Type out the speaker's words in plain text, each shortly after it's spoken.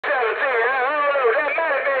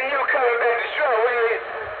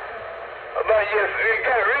yes, you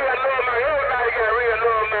got real low on my, everybody got real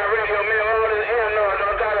low on my radio, man. All this air noise,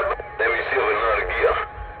 don't try to... Let me shift another gear.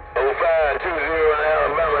 0520 in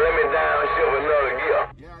Alabama, let me down, shift another gear.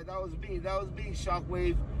 Yeah, that was me,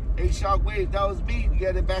 Shockwave. Hey, Shockwave, that was me.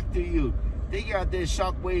 Get it back to you. They got this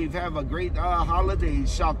Shockwave. Have a great holiday,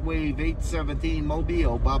 Shockwave 817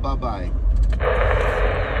 Mobile. Bye.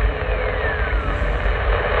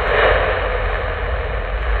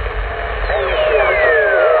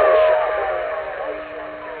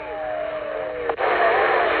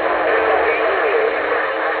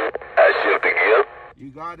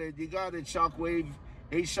 You got it, Shockwave.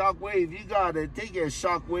 Hey, Shockwave, you got it. Take care,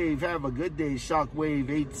 Shockwave. Have a good day, Shockwave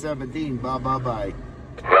 817. Bye.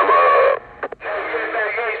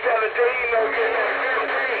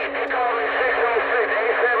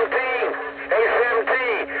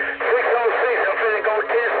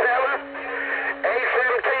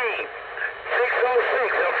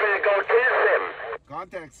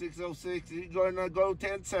 Contact 606. You're going to go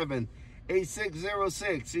 107.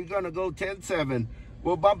 8606. You're going to go 107.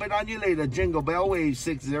 We'll bump it on you later. Jingle Bell Wave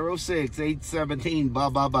 606 817. Bye. I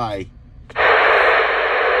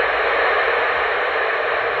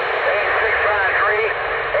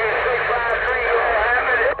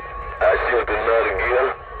shift another gear.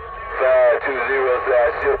 520 say I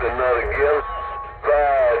shift another gear.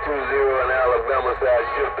 520 in Alabama say I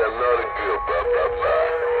shift another gear.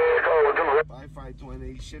 Bye.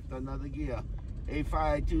 520, shift another gear.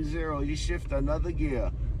 8520, you shift another gear.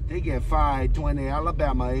 They get 520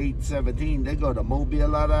 Alabama 817. They go to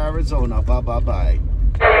Mobile out of Arizona. Bye. Somebody coming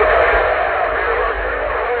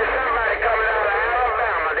out of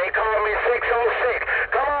Alabama. They call me 606.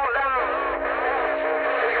 Come on down.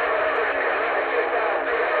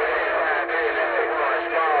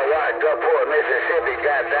 Small white Gulfport, Mississippi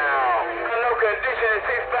got down. No condition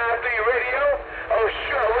 653 radio. Oh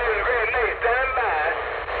sure, we was great late. Stand by.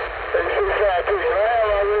 653, can I have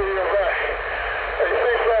our radio back?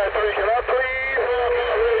 653, can I please have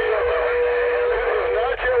my radio? This is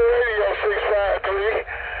not your radio, 653.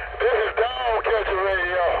 This is Dogcatcher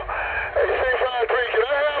radio. Hey, 653, can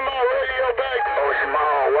I have my radio back? Oh,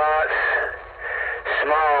 Small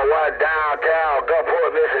Watt downtown,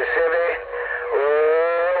 Gulfport, Mississippi.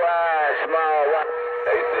 Oh, Small Watt.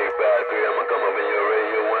 Hey, 653, I'm gonna come up in your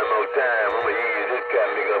radio one more time. I'm gonna use this cat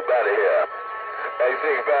nigga up out of here. Hey,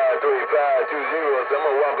 653-520, so I'm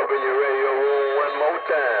gonna walk up in your radio room one more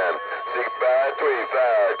time.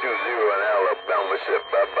 653-520 in Alabama, shit,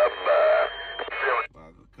 bye.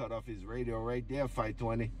 Cut off his radio right there,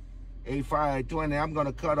 520. 8520, I'm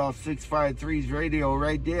gonna cut off 653's radio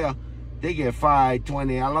right there. They get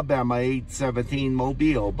 520 Alabama 817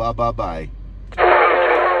 Mobile. Bye. 653,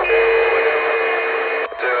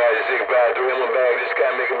 I'm gonna bag this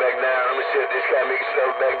guy, make it back down. I'm gonna shut this guy, make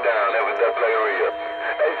itself back down. That was that like a real.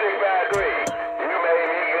 Hey, 653, you made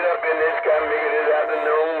me get up in this guy, make it this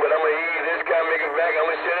afternoon, but I'm gonna ease this guy, make it back, I'm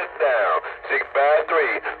gonna shut it down.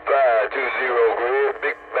 653-520, Greg,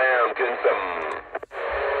 Big Bam, 10-7.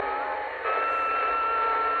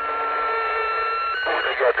 Who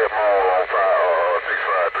they got that mall on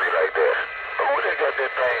 653 like that? Who they got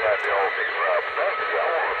that thing out there on 653? I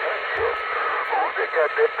want to thank you. They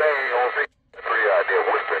got that thing on 653 out there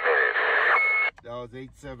whispering in it. That was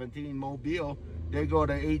 817 Mobile. They go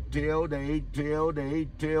to 8 Pill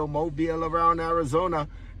Mobile around Arizona.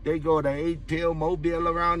 They go to 8 Pill Mobile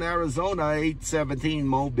around Arizona. 817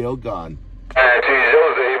 Mobile gone. And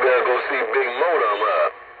Jose, you better go see Big Motor,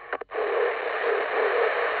 up.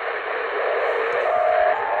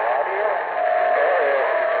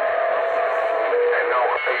 And no,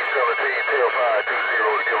 817 Pill 520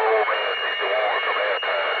 to give old man 61 some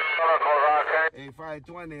airtime.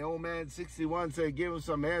 8520, old man 61 said give him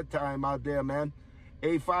some airtime out there, man.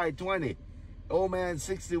 8520, old man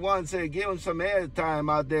 61 said give him some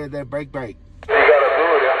airtime out there, that break. You gotta do it,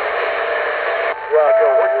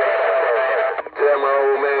 Tell my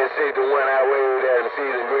old man 61 I waved at him,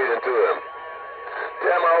 season greeting to him.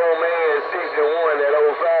 Tell my old man 61 that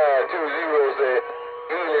 0520 said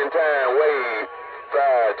evening time wave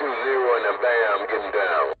 520 and then bam, getting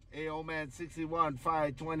down. Hey, old man 61,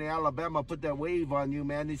 520 Alabama, put that wave on you,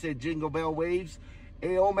 man. He said Jingle Bell Waves.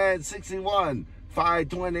 Hey, old man 61,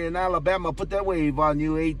 520 in Alabama, put that wave on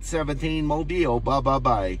you. 817 Mobile. Bye. Well, you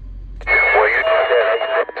know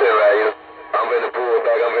that. Tell you, I'm gonna pull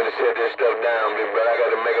back. I'm gonna shut this stuff down, but I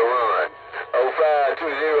gotta make a run. 0520,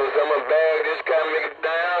 so I'm gonna bag this guy, make it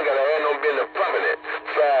down. Gotta have no business pumping it.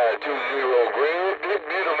 520 green, big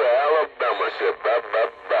beautiful Alabama shit. Bye.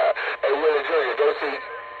 Hey, Willie Jr., go see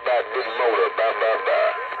that Big Motor. Bye.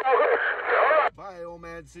 Bye, old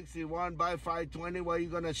man 61. Bye, 520. What are you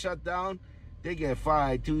gonna shut down? They get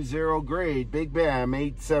 520 grade. Big Bam,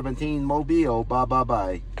 817 Mobile.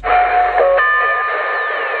 Bye-bye-bye.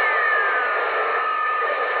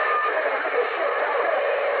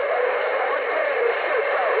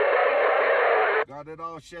 Got it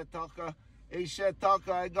all, Shed Talker. Hey, Shed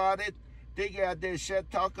Talker, I got it. They got their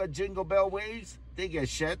Shed Talker Jingle Bell Waves. They get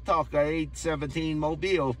Shed Talker 817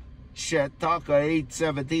 Mobile. Shed Talker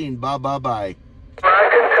 817. Bye-bye-bye. Kentucky, we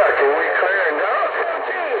clearing down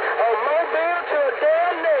 17. Mobile to a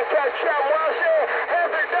damn neck. Got shot one said,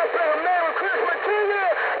 happy birthday, Merry Christmas to you.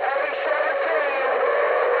 Happy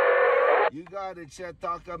 17. You got it, Shed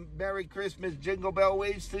Talker. Merry Christmas. Jingle Bell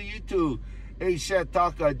Waves to you too. Hey, Shed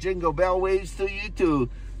Talker. Jingle Bell Waves to you too.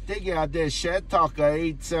 They got their Shed Talker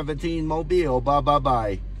 817 Mobile.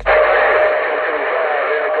 Bye-bye-bye.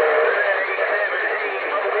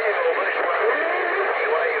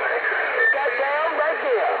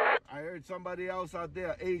 Somebody else out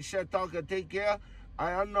there. Hey, Shed Talker, take care.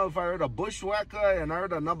 I don't know if I heard a bushwhacker, and I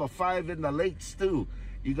heard a number 5 in the lakes too.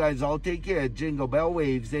 You guys all take care. Jingle Bell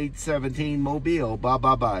Waves 817 Mobile.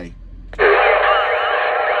 Bye-bye-bye.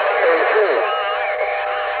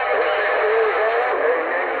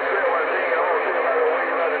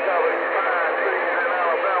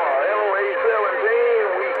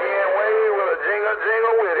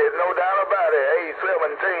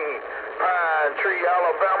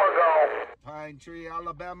 Pine Tree,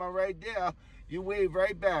 Alabama, right there. You wave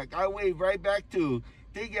right back. I wave right back too.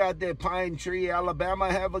 They got that Pine Tree,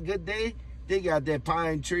 Alabama. Have a good day. They got that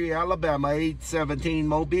Pine Tree, Alabama, 817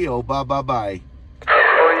 Mobile. Bye-bye-bye. Real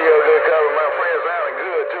good cover, my friend. Sounding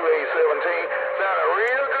good too, 817. Sounding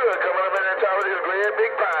real good coming up in the top of this great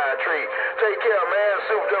big pine tree. Take care, man.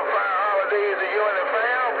 Souped up fine holidays to you and the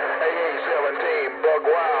fam. Hey, 817, Buck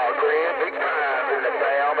Wild, great big pines and the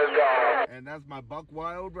fam is gone. And that's my Buck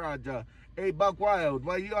Wild Roger. Hey, Buck Wild,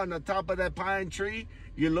 while you on the top of that pine tree,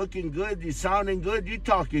 you're looking good, you're sounding good, you're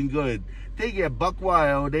talking good. They get Buck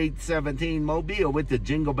Wild 817 Mobile with the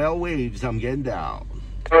Jingle Bell Waves. I'm getting down.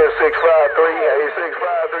 653,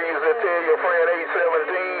 653, you said tell your friend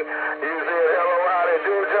 817. You said hello, how they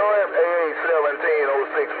do to him?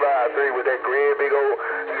 817 0653 with that great big old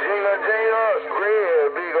jingle,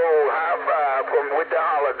 great big old high five from with the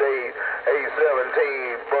holidays.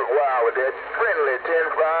 817 Buck Wild with that friendly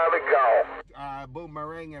 10-5 and gone.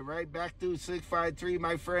 Boomerang it right back to 653,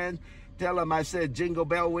 my friend. Tell him I said Jingle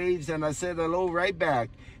Bell Waves and I said hello right back.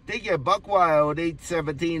 They get Buck Wild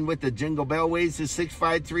 817 with the Jingle Bell Waves to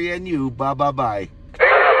 653 and you. Bye-bye-bye.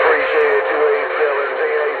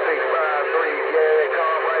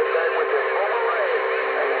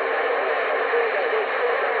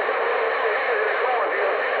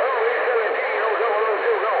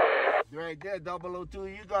 Right there, 002,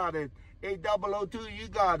 you got it. Hey, 002, you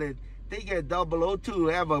got it. They get 002.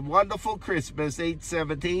 Have a wonderful Christmas,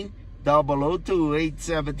 817. 002,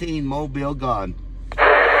 817, Mobile gone.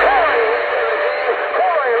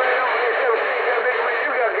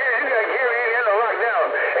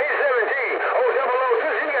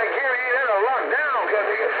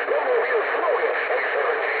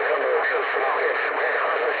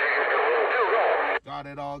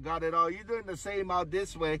 Got it all. You're doing the same out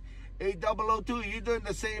this way. Hey, 002, you're doing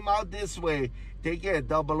the same out this way. Take care,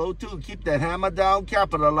 002. Keep that hammer down.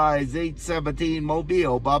 Capitalize, 817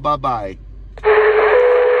 Mobile. Bye-bye-bye.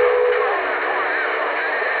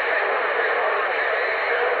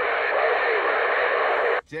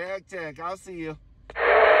 Check. I'll see you.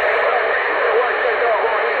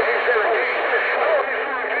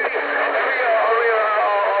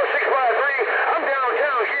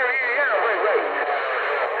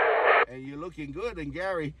 And you're looking good. And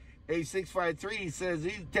Gary, 8653 says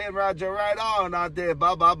he's 10 Roger right on out there.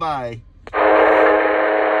 Bye-bye-bye.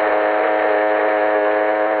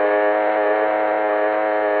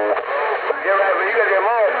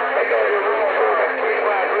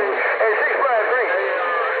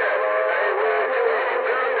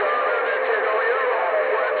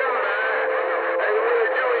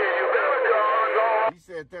 He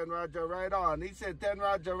said 10 Roger right on. He said 10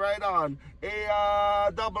 Roger right on. Hey,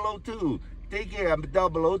 002. Take care,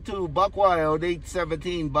 002. Buck Wild,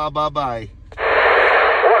 817. Bye-bye-bye. Who got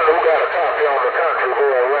a copy on the country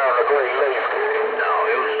boy around the Great Lakes? No,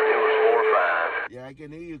 it was 4 or 5. Yeah, I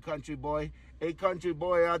can hear you, country boy. Hey, country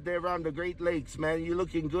boy out there around the Great Lakes, man. You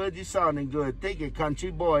looking good? You sounding good. Take it,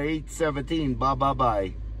 country boy, 817.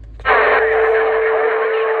 Bye-bye-bye.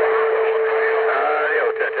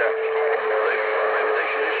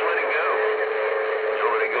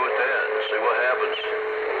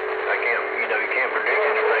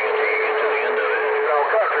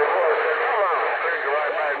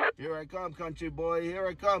 Here I come, country boy. Here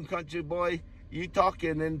I come, country boy. You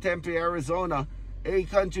talking in Tempe, Arizona. Hey,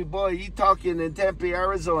 country boy, you talking in Tempe,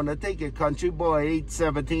 Arizona. Take it, country boy.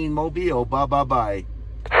 817 Mobile. Bye-bye-bye.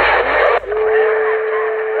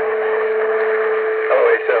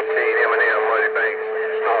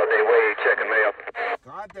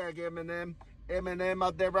 Contact Eminem. Eminem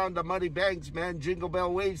out there around the Muddy Banks, man. Jingle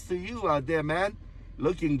Bell waves to you out there, man.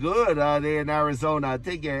 Looking good out there in Arizona.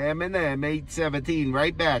 Take it, Eminem, 817.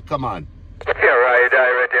 Right back. Come on. Yeah, right there,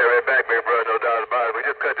 right back, big brother. No doubt about it. We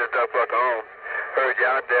just cut this stuff up home. Heard you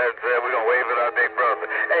out there and said we're going to wave it out, big brother.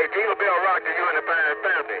 Hey, Jingle Bell rock to you and the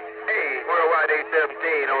family. Hey, Worldwide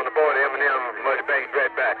 817 on the border. Eminem, Muddy Banks,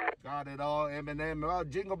 right back. Got it all, Eminem. Well,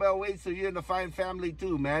 Jingle Bell waves to you and the fine family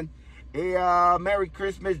too, man. Hey, Merry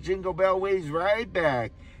Christmas, Jingle Bell waves right back.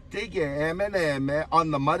 Take it, Eminem, man,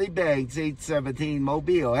 on the Muddy Banks, 817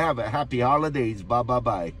 Mobile. Have a happy holidays.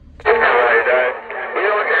 Bye-bye-bye. Right, we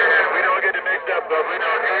don't get it mixed up, but we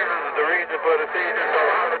know Jesus is the reason for the season, so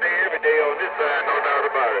holiday every day on this side, no doubt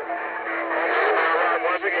about it.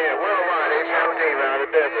 Once again, Worldwide 817 around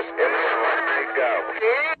the desert. Thank God.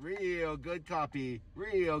 Real good copy.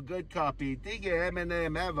 Real good copy. Take it,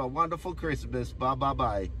 Eminem. Have a wonderful Christmas.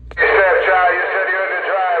 Bye-bye-bye. Stepchild, you said you're in the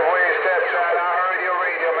driveway, Stepchild. I heard your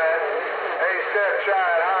radio, man. Hey,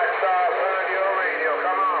 Stepchild, Hot Sauce, heard your radio.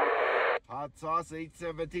 Come on. Hot Sauce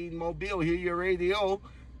 817 Mobile. Hear your radio.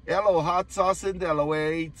 Hello, Hot Sauce in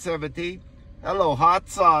Delaware 817. Hello, Hot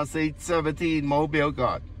Sauce 817 Mobile.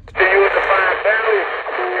 God. See you with the fine family.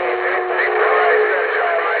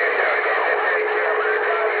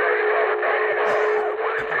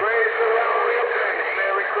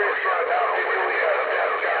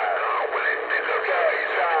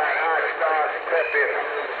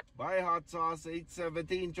 Bye, Hot Sauce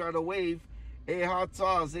 817. Try to wave. Hey, Hot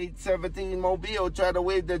Sauce 817 Mobile. Try to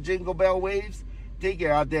wave the Jingle Bell waves. Take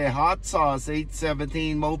it out there. Hot Sauce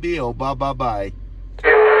 817 Mobile. Bye-bye-bye.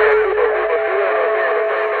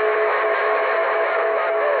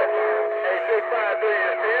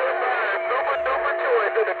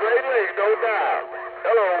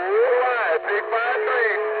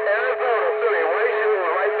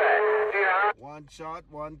 One shot,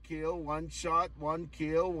 one kill, one shot, one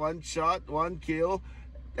kill, one shot, one kill.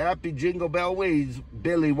 Happy Jingle Bell waves.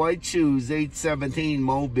 Billy White Shoes 817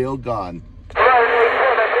 Mobile gone.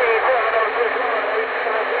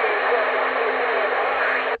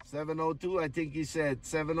 702, I think he said.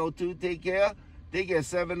 702, take care. Take care,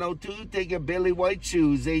 702. Take care, Billy White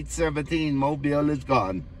Shoes 817 Mobile is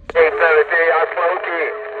gone. 817, I spoke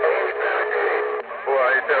in.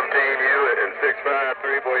 817, you and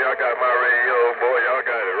 653, boy, y'all got my radio, boy, y'all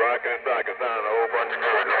got it rocking and socking, sounding a whole bunch of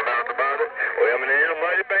noise, no doubt about it. Well, Eminem,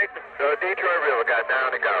 Muddy Banks, Detroit River got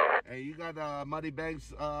down and gone. Hey, you got Muddy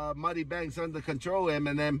Banks under control,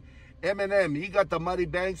 Eminem. Eminem, you got the Muddy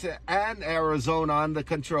Banks and Arizona under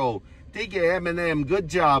control. Take care, Eminem. Good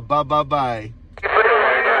job. Bye-bye-bye.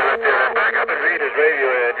 Back up and read his radio,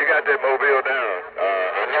 and you got that Mobile down.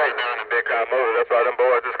 I know it's down in Big Car Motor. That's why them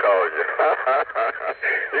boys just called you.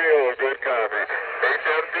 Real good copy.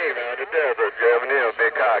 817 out the desert. Eminem,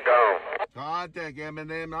 Big Car gone. Contact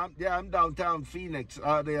Eminem. I'm downtown Phoenix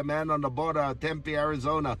out there, man, on the border of Tempe,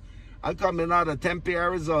 Arizona. I'm coming out of Tempe,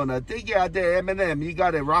 Arizona. Take you out there, Eminem. You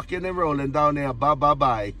got it rocking and rolling down there.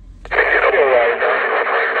 Bye-bye-bye. We got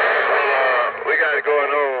it going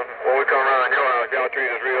on when we come around your house. Y'all treat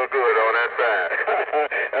us real good on that side.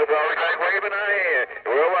 That's why we like waving our hand.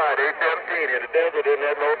 Worldwide 817 in the desert in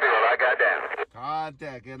that Mobile. I got down.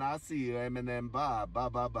 Contact, and I'll see you, Eminem. Bye.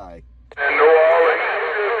 Bye-bye-bye. And New Orleans.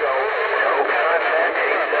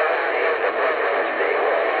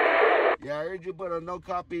 Yeah, I heard you put a no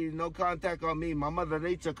copy, no contact on me. My Mother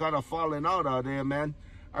Nature kind of falling out there, man.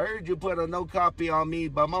 I heard you put a no copy on me,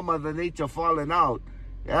 but my Mother Nature falling out.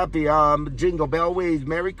 Happy Jingle Bell waves.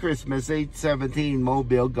 Merry Christmas. 817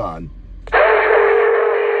 Mobile gone.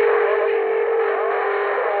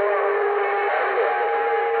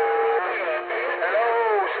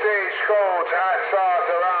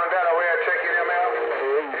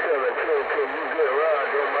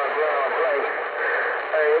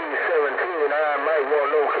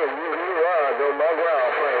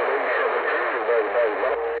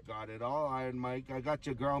 Got it all, Iron Mike. I got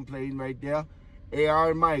your ground plane right there. Hey,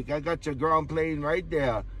 Iron Mike, I got your ground plane right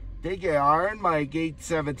there. Take care, Iron Mike,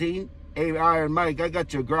 817. Hey, Iron Mike, I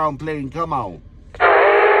got your ground plane. Come on.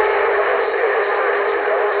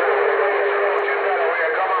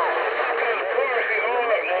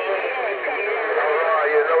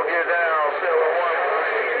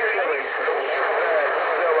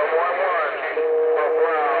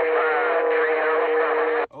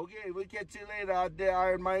 We catch you later out there,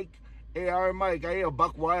 Iron Mike. Hey, Iron Mike, I hear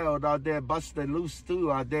Buck Wild out there busting loose too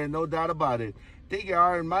out there, no doubt about it. Take your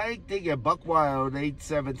Iron Mike, take your Buck Wild,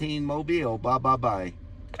 817 Mobile. Bye. I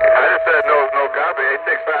just said no copy,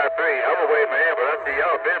 8653. I'm away, man, but I see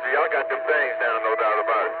y'all busy. Y'all got them things down, no doubt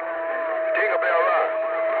about it. Jingle Bell Rock,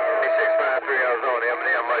 8653 Arizona.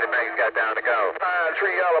 M&M Mighty Banks got down to go. Pine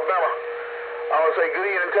Tree, Alabama. I want to say good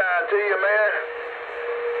evening time to you, man.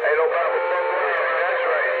 Ain't no problem. That's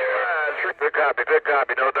right. Pine Tree. Good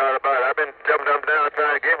copy, no doubt about it. I've been jumping up and down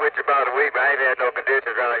trying to get with you about a week, but I ain't had no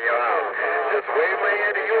conditions around your house. Just wave my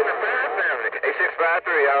hand to you and the fine family.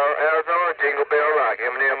 8653 Arizona, Jingle Bell Rock.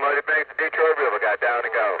 M&M Mighty Banks, the Detroit River got down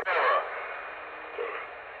to go.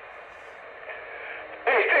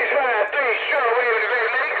 8653, sure, we in the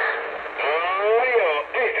Great Lakes.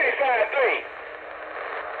 Yeah, 8653.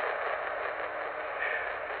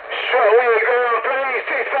 Sure, we in ground planes.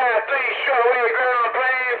 653, sure, we in ground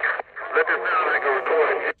planes. Let this sound like a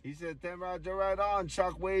recording. He said 10 Roger right on,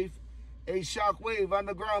 Shockwave. Hey, Shockwave on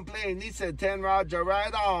the ground plane. He said 10 Roger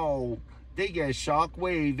right on. They get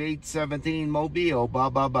Shockwave 817 Mobile.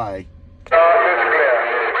 Bye.